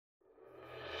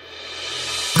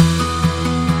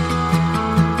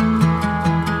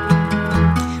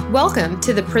Welcome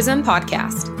to the Prism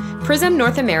Podcast. Prism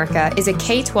North America is a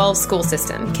K-12 school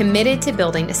system committed to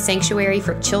building a sanctuary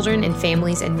for children and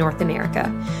families in North America.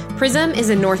 Prism is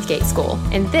a Northgate school,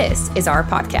 and this is our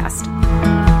podcast.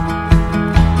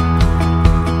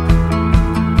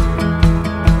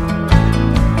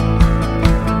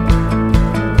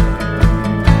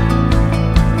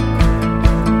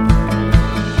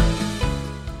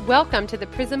 Welcome to the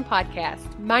Prism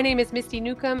Podcast. My name is Misty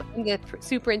Newcomb. I'm the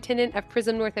superintendent of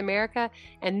Prism North America,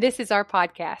 and this is our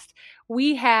podcast.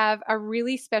 We have a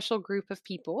really special group of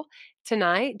people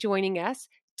tonight joining us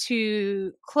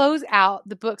to close out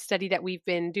the book study that we've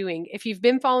been doing. If you've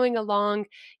been following along,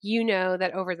 you know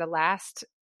that over the last,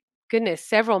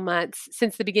 several months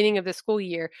since the beginning of the school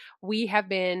year, we have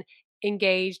been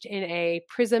engaged in a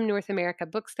Prism North America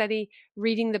book study,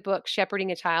 reading the book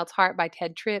Shepherding a Child's Heart by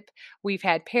Ted Tripp. We've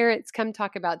had parents come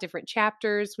talk about different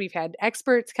chapters. We've had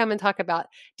experts come and talk about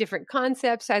different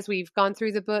concepts as we've gone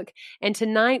through the book. And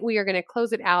tonight we are going to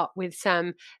close it out with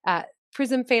some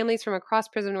Prism families from across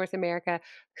Prism North America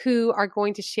who are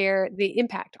going to share the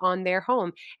impact on their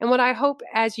home. And what I hope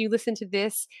as you listen to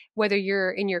this, whether you're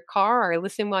in your car or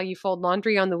listen while you fold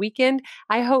laundry on the weekend,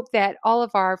 I hope that all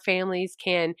of our families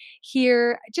can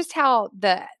hear just how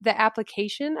the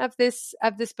application of this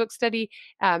book study,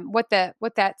 what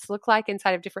that's looked like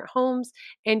inside of different homes,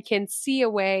 and can see a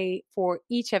way for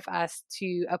each of us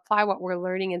to apply what we're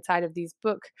learning inside of these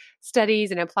book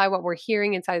studies and apply what we're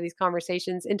hearing inside of these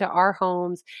conversations into our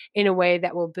homes in a way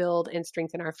that will build and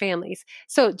strengthen our families.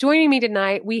 So joining me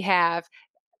tonight, we're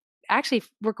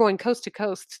going coast to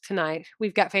coast tonight.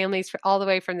 We've got families all the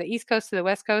way from the East Coast to the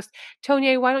West Coast.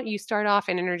 Tonye, why don't you start off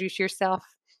and introduce yourself?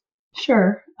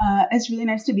 Sure. It's really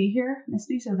nice to be here,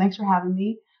 Misty, so thanks for having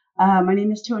me. My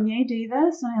name is Tonye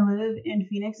Davis, and I live in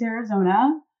Phoenix, Arizona.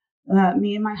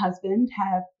 Me and my husband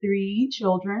have 3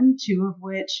 children, 2 of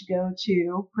which go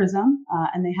to Prism,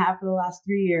 and they have for the last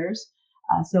 3 years.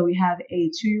 So we have a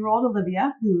 2-year-old,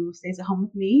 Olivia, who stays at home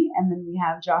with me, and then we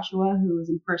have Joshua, who is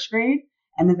in 1st grade,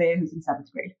 and Nevaeh, who's in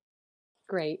 7th grade.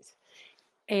 Great.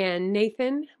 And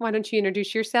Nathan, why don't you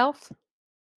introduce yourself?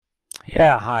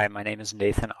 Yeah, hi, my name is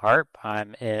Nathan Arp.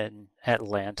 I'm in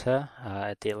Atlanta,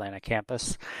 at the Atlanta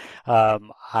campus.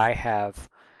 I have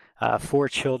 4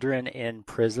 children in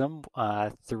Prism,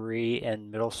 3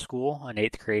 in middle school, an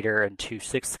 8th grader and 2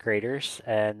 6th graders,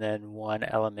 and then 1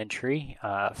 elementary,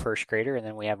 1st grader, and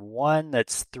then we have 1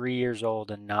 that's 3 years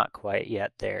old and not quite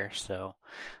yet there, so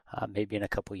maybe in a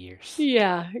couple years.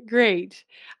 Yeah, great.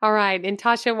 All right, and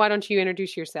Tasha, why don't you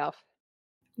introduce yourself?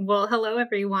 Well, hello,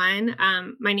 everyone.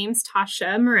 My name's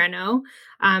Tasha Moreno.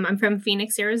 I'm from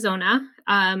Phoenix, Arizona.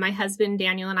 My husband,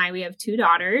 Daniel, and I, we have 2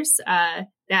 daughters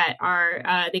that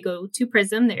are, they go to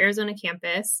Prism, the Arizona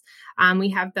campus.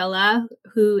 We have Bella,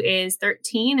 who is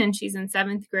 13, and she's in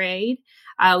 7th grade.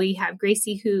 We have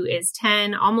Gracie, who is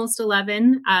 10, almost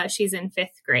 11. She's in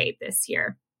 5th grade this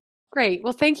year. Great.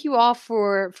 Well, thank you all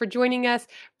for joining us.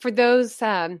 For those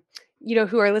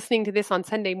who are listening to this on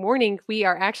Sunday morning, we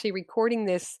are actually recording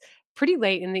this pretty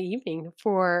late in the evening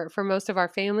for most of our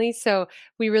families. So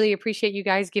we really appreciate you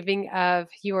guys giving of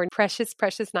your precious,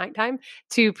 precious nighttime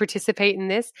to participate in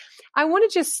this. I want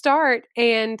to just start,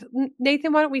 and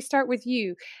Nathan, why don't we start with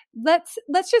you? Let's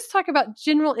just talk about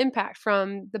general impact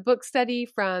from the book study,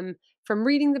 from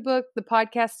reading the book, the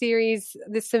podcast series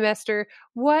this semester.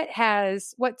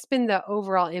 What's been the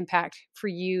overall impact for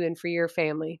you and for your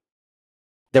family?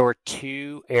 There were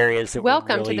 2 areas that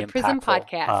Welcome were really to the Prism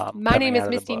Podcast. My name is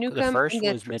Misty Newcomb. I'm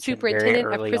the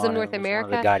superintendent of Prism North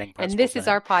America, and this is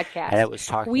our podcast. And it was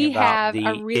talking we about have the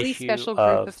a really issue special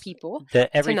group of people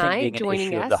tonight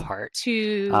joining us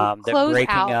to close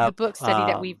out the book study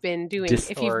that we've been doing.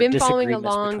 If you've been following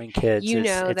along, kids, you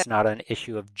know it's not an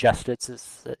issue of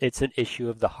justice, it's an issue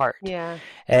of the heart. Yeah.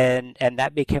 And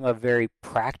that became a very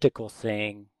practical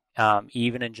thing,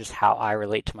 even in just how I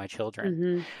relate to my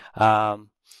children. Mm-hmm.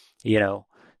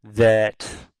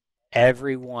 That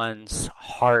everyone's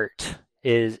heart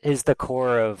is the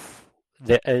core of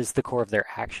their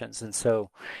actions, and so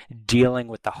dealing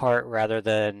with the heart rather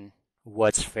than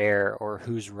what's fair or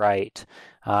who's right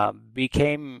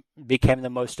became the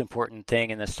most important thing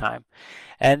in this time.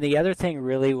 And the other thing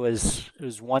really was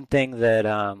one thing that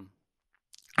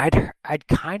I'd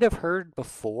kind of heard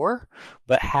before,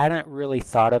 but hadn't really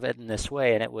thought of it in this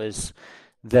way, and it was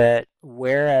that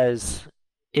whereas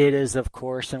it is, of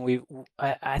course, and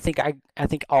I think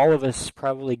all of us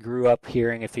probably grew up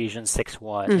hearing Ephesians 6:1,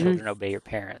 mm-hmm. Children, obey your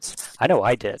parents. I know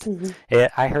I did. Mm-hmm.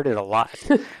 I heard it a lot,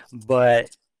 but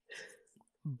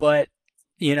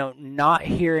not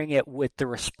hearing it with the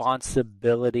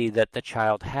responsibility that the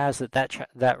child has,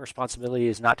 that responsibility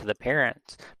is not to the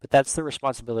parents, but that's the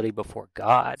responsibility before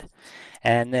God.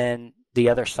 And then the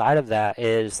other side of that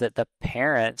is that the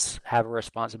parents have a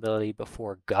responsibility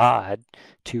before God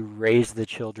to raise the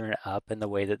children up in the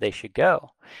way that they should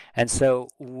go. And so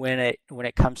when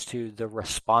it comes to the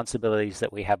responsibilities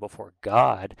that we have before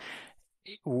God,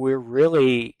 we're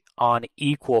really on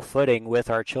equal footing with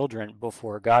our children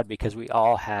before God, because we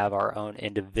all have our own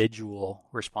individual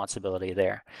responsibility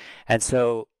there. And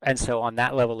so on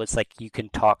that level, it's like you can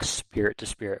talk spirit to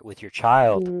spirit with your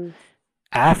child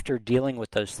after dealing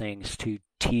with those things to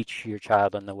teach your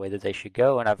child in the way that they should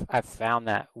go. And I've found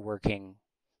that working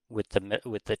with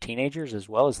the teenagers as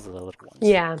well as the little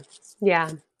ones. Yeah.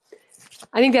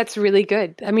 I think that's really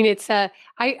good. I mean, it's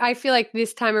I feel like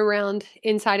this time around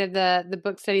inside of the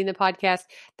book study and the podcast,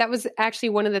 that was actually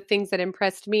one of the things that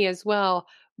impressed me as well,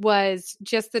 was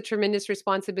just the tremendous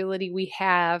responsibility we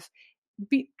have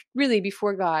really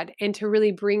before God, and to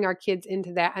really bring our kids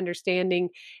into that understanding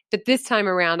that this time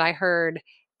around I heard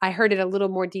it a little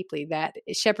more deeply, that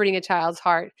shepherding a child's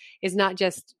heart is not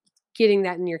just getting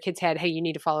that in your kid's head, hey, you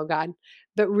need to follow God,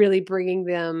 but really bringing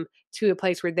them to a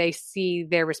place where they see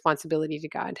their responsibility to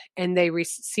God, and they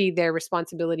see their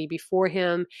responsibility before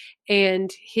Him,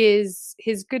 and His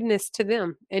goodness to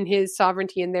them, and His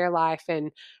sovereignty in their life.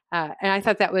 And I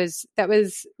thought that was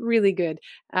really good,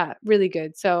 really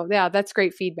good. So yeah, that's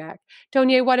great feedback.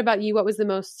 Tonye, what about you? What was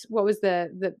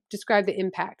the describe the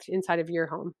impact inside of your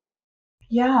home?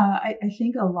 Yeah, I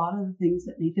think a lot of the things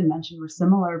that Nathan mentioned were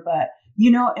similar, but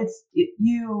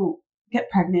you get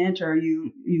pregnant or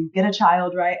you get a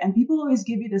child, right? And people always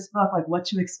give you this book, like what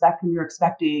to expect when you're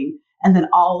expecting, and then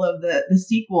all of the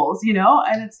sequels,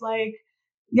 and it's like,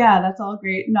 yeah, that's all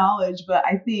great knowledge. But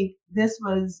I think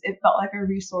it felt like a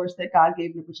resource that God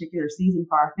gave in a particular season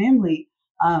for our family,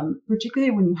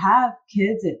 particularly when you have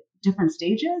kids at different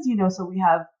stages, so we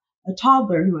have a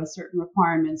toddler who has certain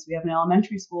requirements. We have an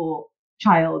elementary school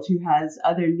child who has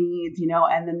other needs,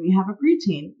 and then we have a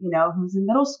preteen, who's in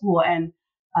middle school, and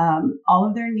all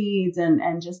of their needs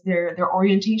and just their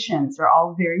orientations are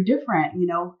all very different,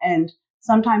 and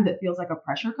sometimes it feels like a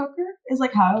pressure cooker is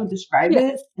like how I would describe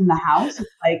it in the house. It's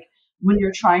like when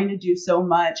you're trying to do so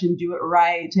much and do it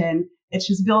right, and it's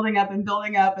just building up,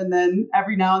 and then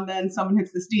every now and then someone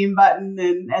hits the steam button,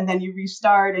 and then you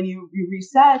restart and you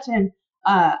reset. And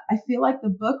I feel like the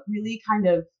book really kind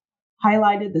of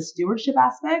highlighted the stewardship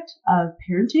aspect of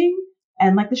parenting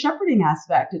and like the shepherding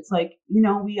aspect. It's like,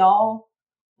 we all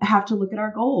have to look at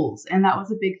our goals. And that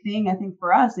was a big thing, I think,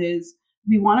 for us is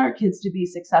we want our kids to be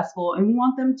successful, and we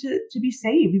want them to be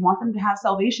saved. We want them to have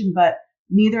salvation, but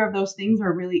neither of those things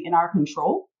are really in our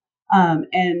control.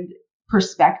 And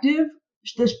this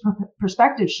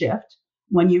perspective shift,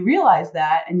 when you realize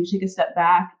that and you take a step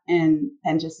back and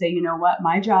just say, you know what,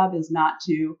 my job is not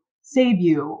to save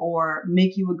you or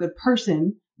make you a good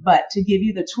person, but to give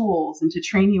you the tools and to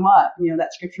train you up,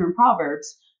 that scripture in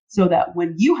Proverbs, so that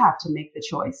when you have to make the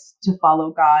choice to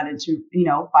follow God and to,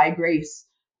 by grace,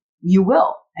 you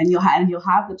will, and you'll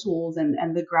have the tools, and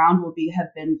the ground will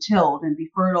have been tilled and be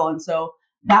fertile. And so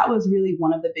that was really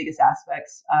one of the biggest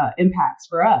impacts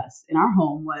for us in our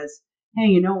home was, hey,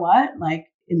 you know what? Like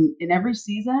in every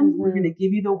season, we're going to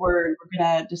give you the word. We're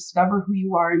going to discover who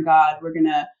you are in God. We're going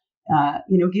to,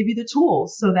 give you the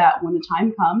tools so that when the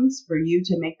time comes for you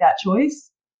to make that choice,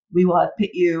 we will have put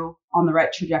you on the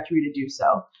right trajectory to do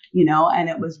so, and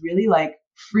it was really like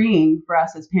freeing for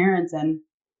us as parents. And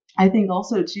I think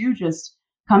also too, just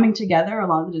coming together, a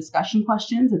lot of the discussion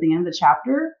questions at the end of the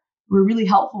chapter were really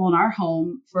helpful in our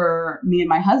home for me and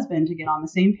my husband to get on the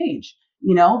same page,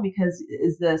 because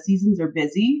as the seasons are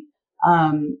busy,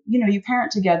 you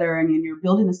parent together and you're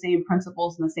building the same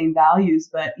principles and the same values,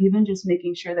 but even just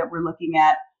making sure that we're looking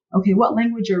at, okay, what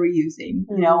language are we using,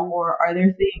 or are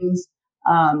there things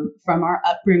from our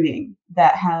upbringing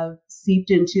that have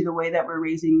seeped into the way that we're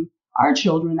raising our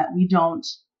children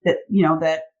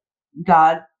that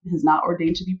God has not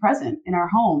ordained to be present in our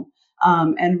home,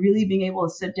 and really being able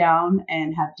to sit down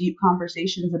and have deep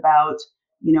conversations about,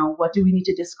 what do we need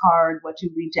to discard? What do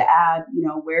we need to add?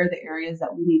 Where are the areas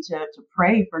that we need to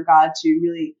pray for God to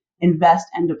really invest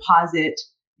and deposit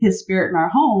His Spirit in our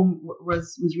home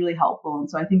was really helpful. And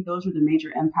so I think those are the major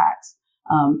impacts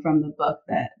from the book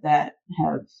that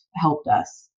have helped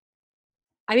us.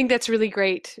 I think that's really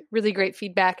great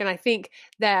feedback. And I think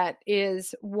that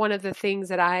is one of the things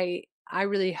that I I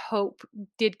really hope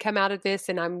did come out of this.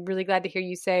 And I'm really glad to hear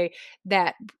you say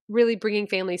that really bringing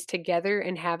families together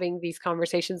and having these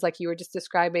conversations like you were just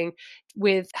describing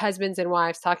with husbands and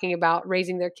wives talking about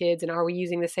raising their kids and are we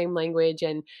using the same language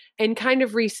and kind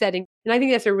of resetting. And I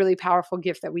think that's a really powerful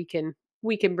gift that we can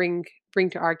bring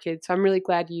to our kids. So I'm really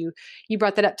glad you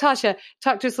brought that up. Tasha,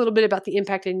 talk to us a little bit about the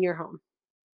impact in your home.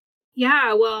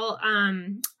 Yeah, well,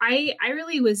 I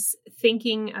really was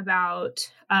thinking about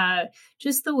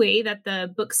just the way that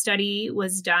the book study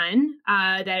was done,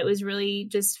 that it was really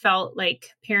just felt like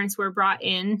parents were brought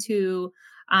into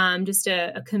just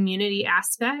a community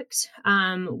aspect.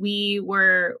 We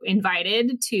were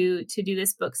invited to do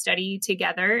this book study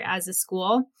together as a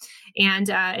school, and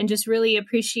just really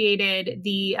appreciated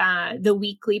the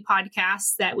weekly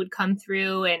podcasts that would come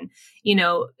through. And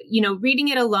reading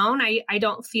it alone, I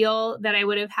don't feel that I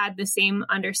would have had the same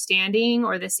understanding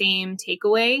or the same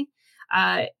takeaway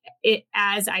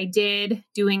as I did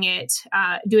doing it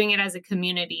as a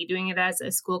community, doing it as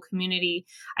a school community.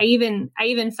 I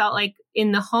even felt like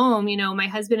in the home, my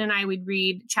husband and I would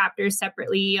read chapters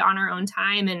separately on our own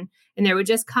time. And there would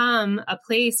just come a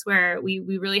place where we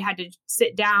really had to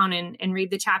sit down and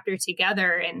read the chapter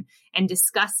together and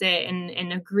discuss it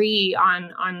and agree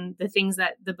on the things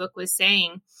that the book was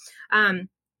saying.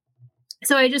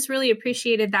 So I just really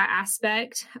appreciated that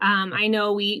aspect. I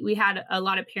know we had a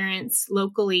lot of parents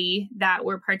locally that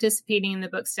were participating in the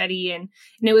book study, and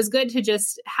it was good to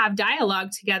just have dialogue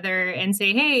together and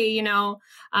say, hey,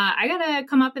 I got to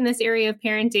come up in this area of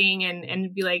parenting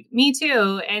and be like, me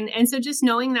too. And so just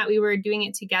knowing that we were doing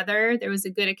it together, there was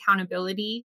a good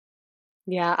accountability.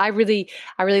 Yeah, I really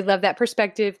love that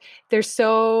perspective. There's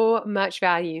so much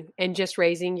value in just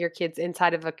raising your kids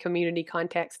inside of a community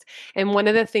context. And one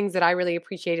of the things that I really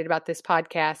appreciated about this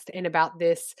podcast and about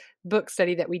this book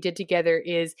study that we did together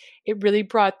is it really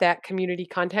brought that community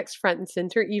context front and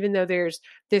center, even though there's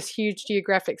this huge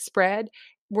geographic spread.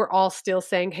 We're all still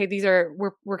saying, hey,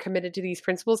 we're committed to these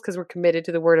principles because we're committed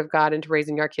to the Word of God and to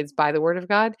raising our kids by the Word of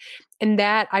God. And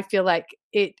that I feel like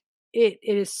it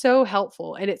is so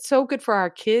helpful, and it's so good for our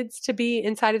kids to be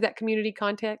inside of that community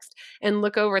context and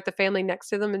look over at the family next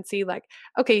to them and see like,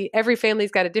 okay, every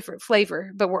family's got a different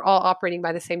flavor, but we're all operating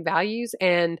by the same values.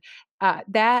 And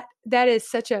that is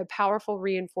such a powerful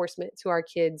reinforcement to our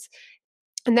kids.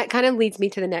 And that kind of leads me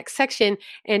to the next section.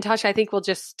 And Tasha, I think we'll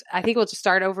just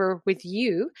start over with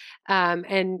you,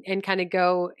 and kind of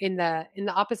go in the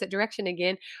opposite direction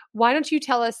again. Why don't you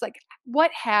tell us, like,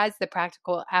 what has the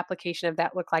practical application of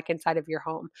that look like inside of your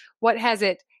home?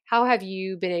 How have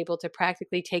you been able to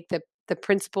practically take the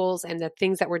principles and the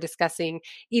things that we're discussing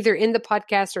either in the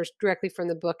podcast or directly from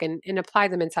the book and apply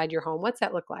them inside your home? What's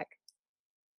that look like?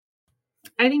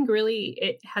 I think really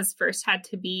it has first had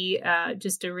to be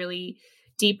just a really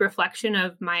deep reflection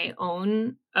of my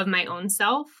own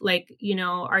self. Like,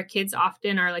 our kids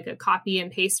often are like a copy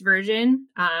and paste version.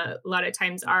 A lot of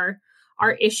times our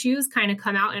issues kind of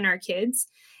come out in our kids.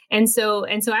 And so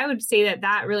I would say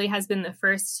that really has been the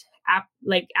first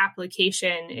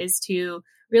application, is to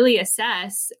really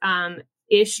assess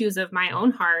issues of my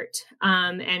own heart,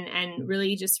 and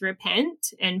really just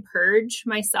repent and purge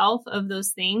myself of those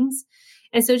things.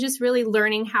 And so just really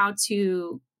learning how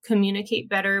to communicate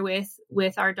better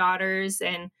with our daughters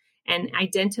and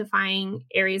identifying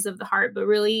areas of the heart, but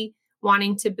really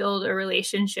wanting to build a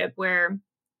relationship where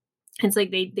it's like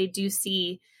they do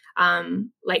see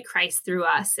like Christ through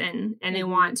us, and they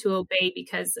want to obey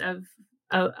because of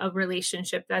a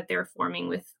relationship that they're forming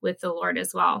with the Lord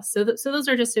as well. So those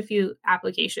are just a few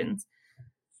applications.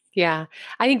 Yeah,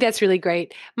 I think that's really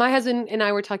great. My husband and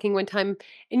I were talking one time,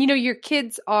 and your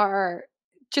kids are,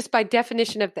 just by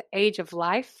definition of the age of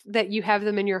life that you have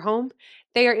them in your home,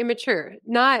 they are immature.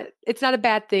 It's not a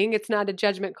bad thing. It's not a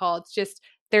judgment call. It's just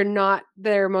they're not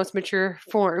their most mature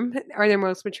form or their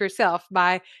most mature self.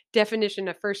 By definition,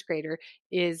 a first grader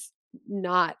is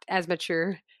not as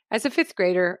mature as a fifth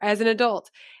grader, as an adult.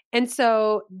 And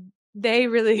so they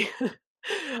really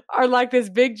are like this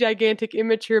big, gigantic,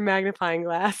 immature magnifying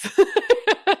glass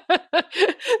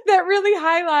that really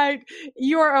highlight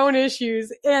your own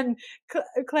issues. And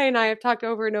Clay and I have talked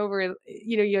over and over,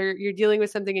 you're dealing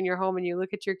with something in your home and you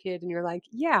look at your kid and you're like,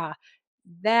 yeah,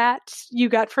 that you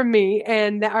got from me.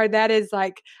 And that is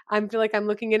like, I feel like I'm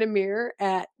looking in a mirror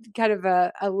at kind of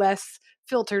a less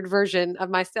filtered version of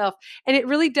myself. And it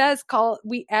really does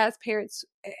we as parents,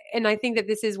 and I think that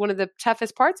this is one of the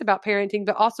toughest parts about parenting,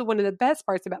 but also one of the best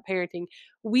parts about parenting.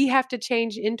 We have to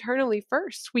change internally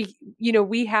first. We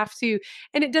have to,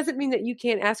 and it doesn't mean that you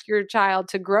can't ask your child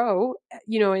to grow,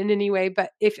 in any way,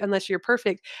 but unless you're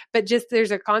perfect, but just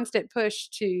there's a constant push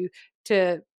to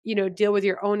deal with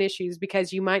your own issues,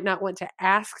 because you might not want to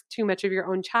ask too much of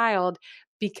your own child,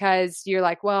 because you're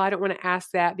like, well, I don't want to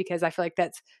ask that because I feel like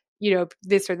that's,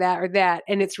 this or that or that.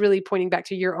 And it's really pointing back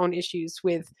to your own issues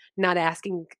with not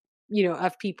asking,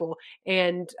 of people.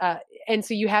 And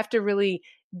so you have to really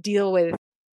deal with,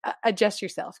 adjust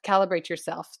yourself, calibrate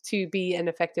yourself to be an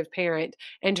effective parent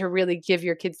and to really give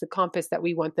your kids the compass that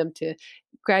we want them to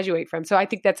graduate from. So I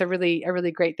think that's a really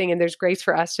great thing. And there's grace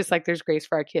for us, just like there's grace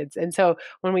for our kids. And so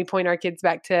when we point our kids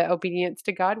back to obedience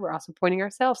to God, we're also pointing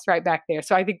ourselves right back there.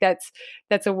 So I think that's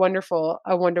a wonderful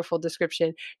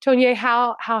description. Tonye,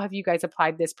 how have you guys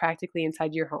applied this practically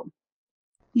inside your home?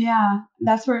 Yeah,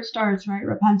 that's where it starts, right?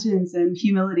 Repentance and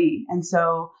humility. And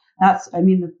so I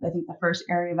think the first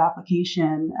area of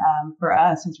application for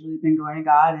us has really been going to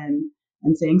God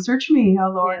and saying, search me, oh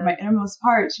Lord, my innermost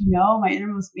parts, my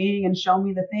innermost being, and show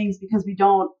me the things, because we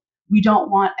don't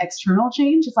want external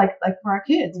change. It's like for our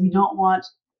kids, we don't want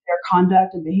their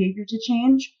conduct and behavior to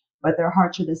change, but their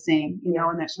hearts are the same,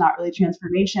 and that's not really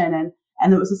transformation.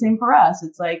 And it was the same for us.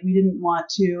 It's like we didn't want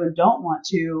to and don't want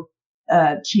to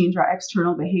change our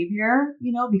external behavior,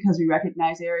 because we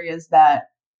recognize areas that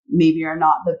maybe are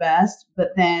not the best, but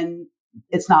then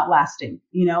it's not lasting.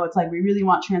 It's like we really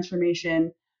want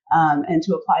transformation and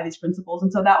to apply these principles.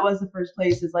 And so that was the first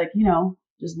place, is like,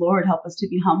 just Lord, help us to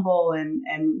be humble and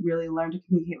really learn to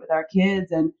communicate with our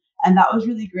kids. And that was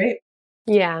really great.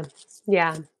 Yeah.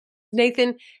 Yeah.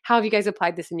 Nathan, how have you guys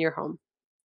applied this in your home?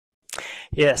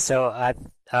 Yeah. So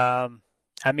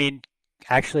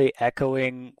actually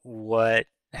echoing what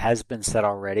has been said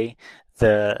already,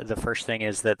 the first thing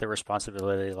is that the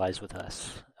responsibility lies with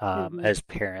us as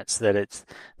parents, that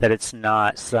it's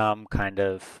not some kind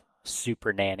of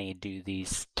super nanny, do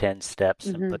these 10 steps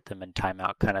and put them in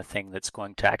timeout kind of thing that's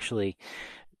going to actually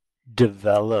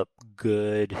develop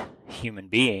good human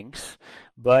beings,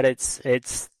 but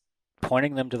it's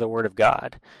pointing them to the Word of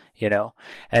God,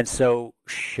 and so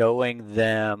showing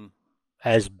them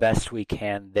as best we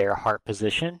can their heart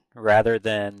position, rather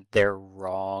than they're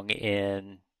wrong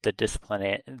in the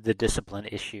discipline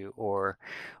issue, or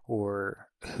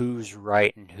who's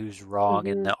right and who's wrong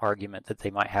in the argument that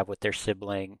they might have with their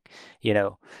sibling.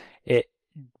 It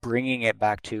bringing it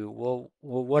back to, well,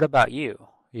 what about you?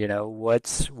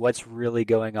 What's really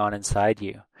going on inside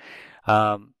you?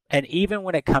 And even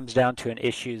when it comes down to an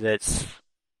issue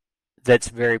that's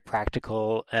very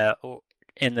practical,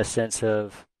 in the sense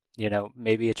of,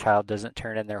 maybe a child doesn't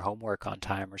turn in their homework on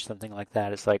time or something like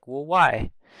that. It's like, well,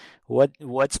 why?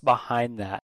 What's behind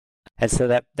that? And so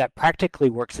that practically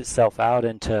works itself out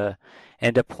into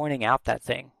pointing out that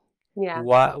thing. Yeah.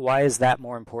 Why is that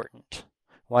more important?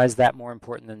 Why is that more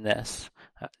important than this?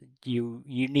 You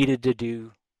needed to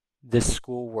do this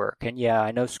schoolwork. And yeah,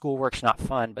 I know schoolwork's not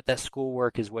fun, but that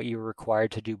schoolwork is what you're required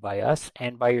to do by us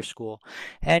and by your school.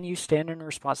 And you stand in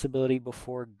responsibility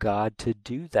before God to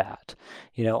do that.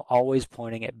 Always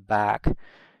pointing it back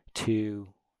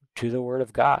to the Word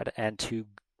of God and to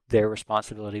their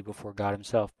responsibility before God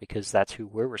Himself, because that's who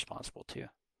we're responsible to.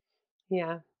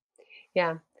 Yeah.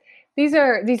 Yeah. These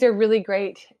are really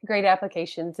great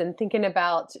applications, and thinking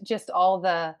about just all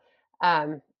the,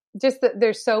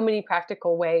 there's so many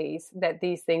practical ways that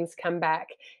these things come back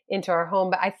into our home.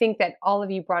 But I think that all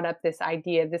of you brought up this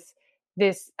idea,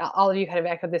 all of you kind of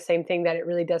echoed the same thing, that it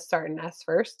really does start in us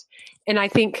first. And I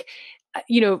think,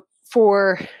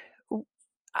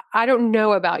 I don't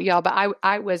know about y'all, but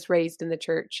I was raised in the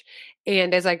church.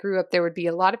 And as I grew up, there would be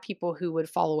a lot of people who would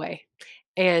fall away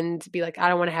and be like, I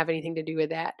don't want to have anything to do with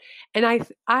that. And I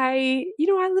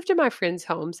lived in my friends'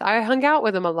 homes. I hung out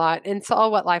with them a lot and saw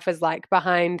what life was like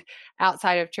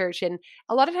outside of church. And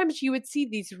a lot of times you would see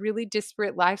these really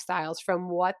disparate lifestyles from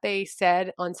what they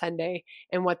said on Sunday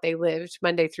and what they lived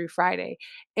Monday through Friday.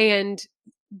 And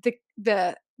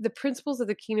the principles of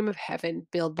the kingdom of heaven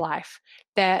build life.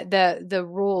 That the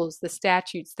rules, the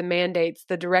statutes, the mandates,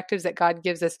 the directives that God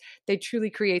gives us, they truly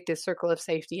create this circle of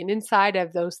safety. And inside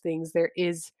of those things, there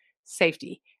is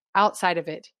safety. Outside of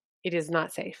it, it is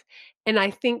not safe. And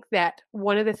I think that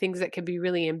one of the things that can be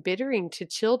really embittering to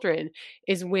children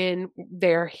is when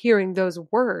they're hearing those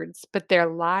words, but their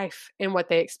life and what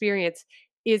they experience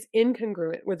is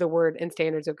incongruent with the word and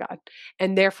standards of God.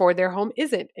 And therefore their home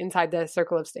isn't inside the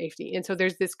circle of safety. And so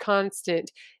there's this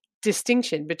constant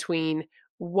distinction between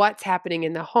what's happening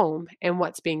in the home and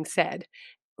what's being said,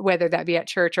 whether that be at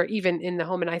church or even in the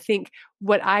home. And I think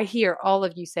what I hear all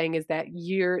of you saying is that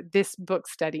this book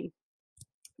study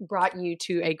brought you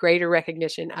to a greater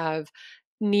recognition of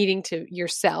needing to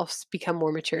yourselves become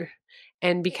more mature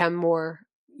and become more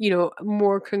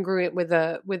more congruent with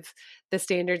the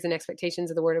standards and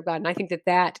expectations of the Word of God. And I think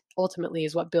that ultimately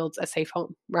is what builds a safe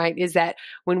home, right? Is that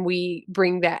when we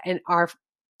bring that and our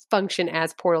function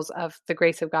as portals of the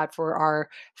grace of God for our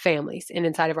families and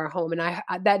inside of our home. And I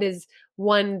that is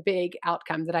one big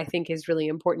outcome that I think is really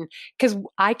important, because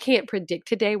I can't predict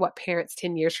today what parents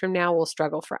 10 years from now will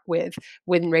struggle with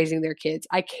when raising their kids.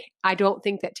 I don't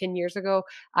think that 10 years ago,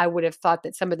 I would have thought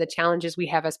that some of the challenges we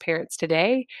have as parents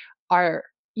today are,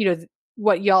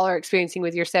 what y'all are experiencing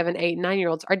with your 7, 8, and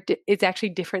 9-year-olds it's actually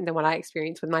different than what I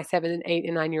experienced with my 7 and 8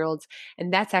 and 9-year-olds.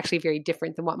 And that's actually very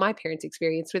different than what my parents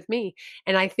experienced with me.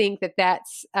 And I think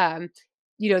that's,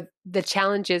 the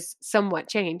challenges somewhat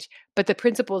change, but the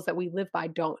principles that we live by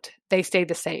don't. They stay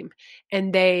the same,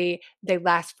 and they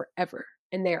last forever,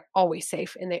 and they're always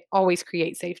safe, and they always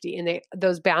create safety, and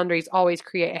those boundaries always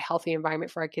create a healthy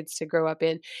environment for our kids to grow up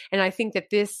in. And I think that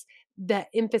the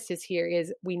emphasis here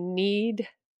is we need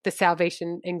the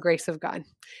salvation and grace of God.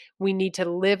 We need to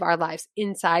live our lives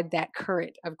inside that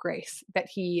current of grace that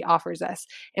He offers us.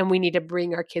 And we need to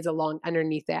bring our kids along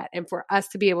underneath that. And for us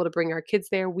to be able to bring our kids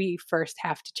there, we first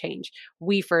have to change.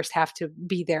 We first have to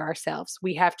be there ourselves.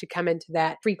 We have to come into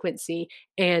that frequency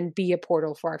and be a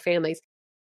portal for our families.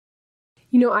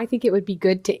 I think it would be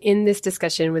good to end this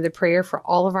discussion with a prayer for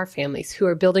all of our families who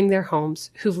are building their homes,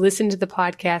 who've listened to the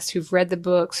podcast, who've read the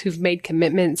books, who've made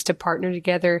commitments to partner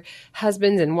together,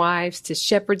 husbands and wives, to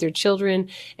shepherd their children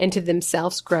and to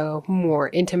themselves grow more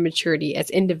into maturity as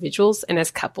individuals and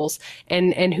as couples,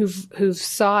 and who've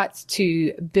sought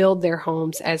to build their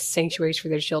homes as sanctuaries for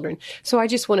their children. So I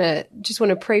just want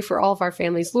to pray for all of our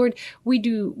families. Lord, we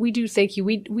do thank you.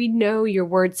 We know your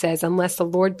word says, unless the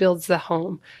Lord builds the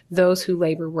home, those who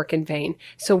labor work in vain.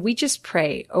 So we just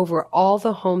pray over all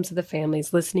the homes of the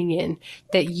families listening in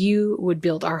that you would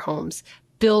build our homes,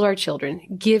 build our children,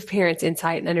 give parents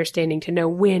insight and understanding to know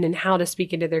when and how to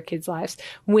speak into their kids' lives,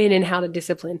 when and how to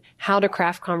discipline, how to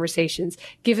craft conversations.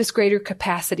 Give us greater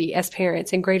capacity as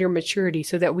parents and greater maturity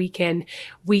so that we can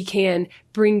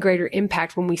bring greater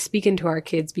impact when we speak into our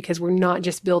kids, because we're not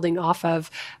just building off of,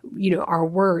 our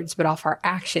words, but off our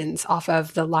actions, off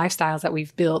of the lifestyles that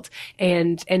we've built,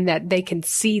 and that they can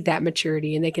see that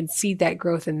maturity and they can see that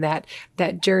growth and that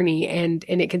journey, and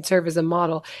it can serve as a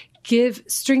model.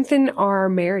 Strengthen our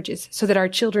marriages so that our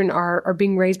children are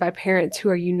being raised by parents who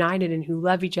are united and who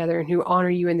love each other and who honor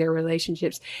you in their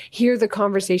relationships. Hear the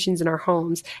conversations in our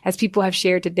homes, as people have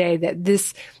shared today, that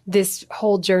this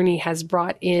whole journey has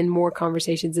brought in more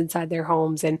conversations inside their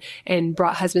homes and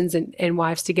brought husbands and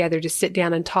wives together to sit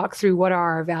down and talk through what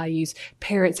are our values.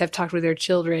 Parents have talked with their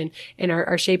children and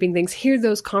are shaping things. Hear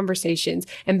those conversations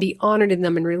and be honored in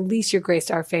them, and release your grace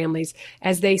to our families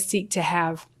as they seek to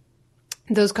have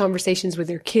those conversations with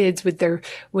their kids, with their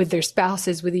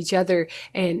spouses, with each other,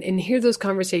 and hear those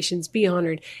conversations, be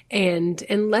honored, and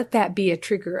let that be a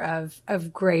trigger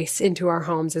of grace into our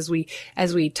homes as we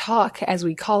talk, as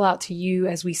we call out to you,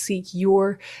 as we seek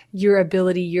your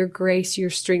ability, your grace, your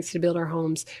strength to build our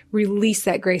homes. Release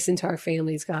that grace into our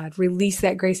families, God. Release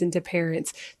that grace into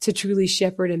parents to truly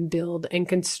shepherd and build and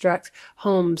construct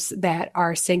homes that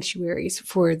are sanctuaries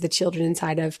for the children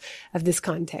inside of this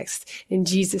context. In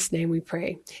Jesus' name we pray.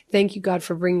 Thank you, God,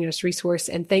 for bringing us resource,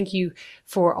 and thank you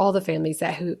for all the families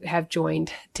who have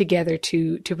joined together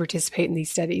to participate in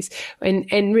these studies.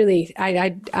 And really,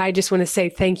 I just want to say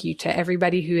thank you to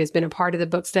everybody who has been a part of the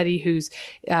book study, who's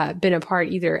been a part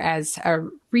either as a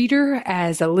reader,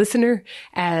 as a listener,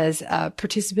 as a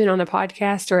participant on a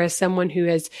podcast, or as someone who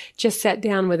has just sat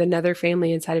down with another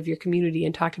family inside of your community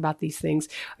and talked about these things.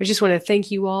 I just want to thank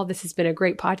you all. This has been a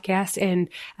great podcast, and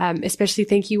especially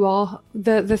thank you all,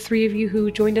 the three of you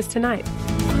who joined us tonight.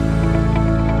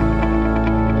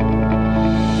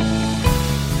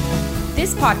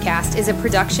 This podcast is a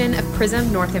production of Prism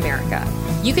North America.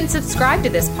 You can subscribe to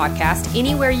this podcast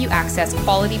anywhere you access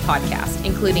quality podcasts,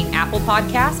 including Apple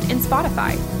Podcasts and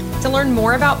Spotify. To learn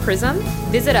more about Prism,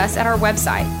 visit us at our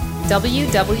website,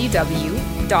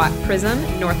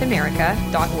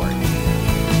 www.prismnorthamerica.org.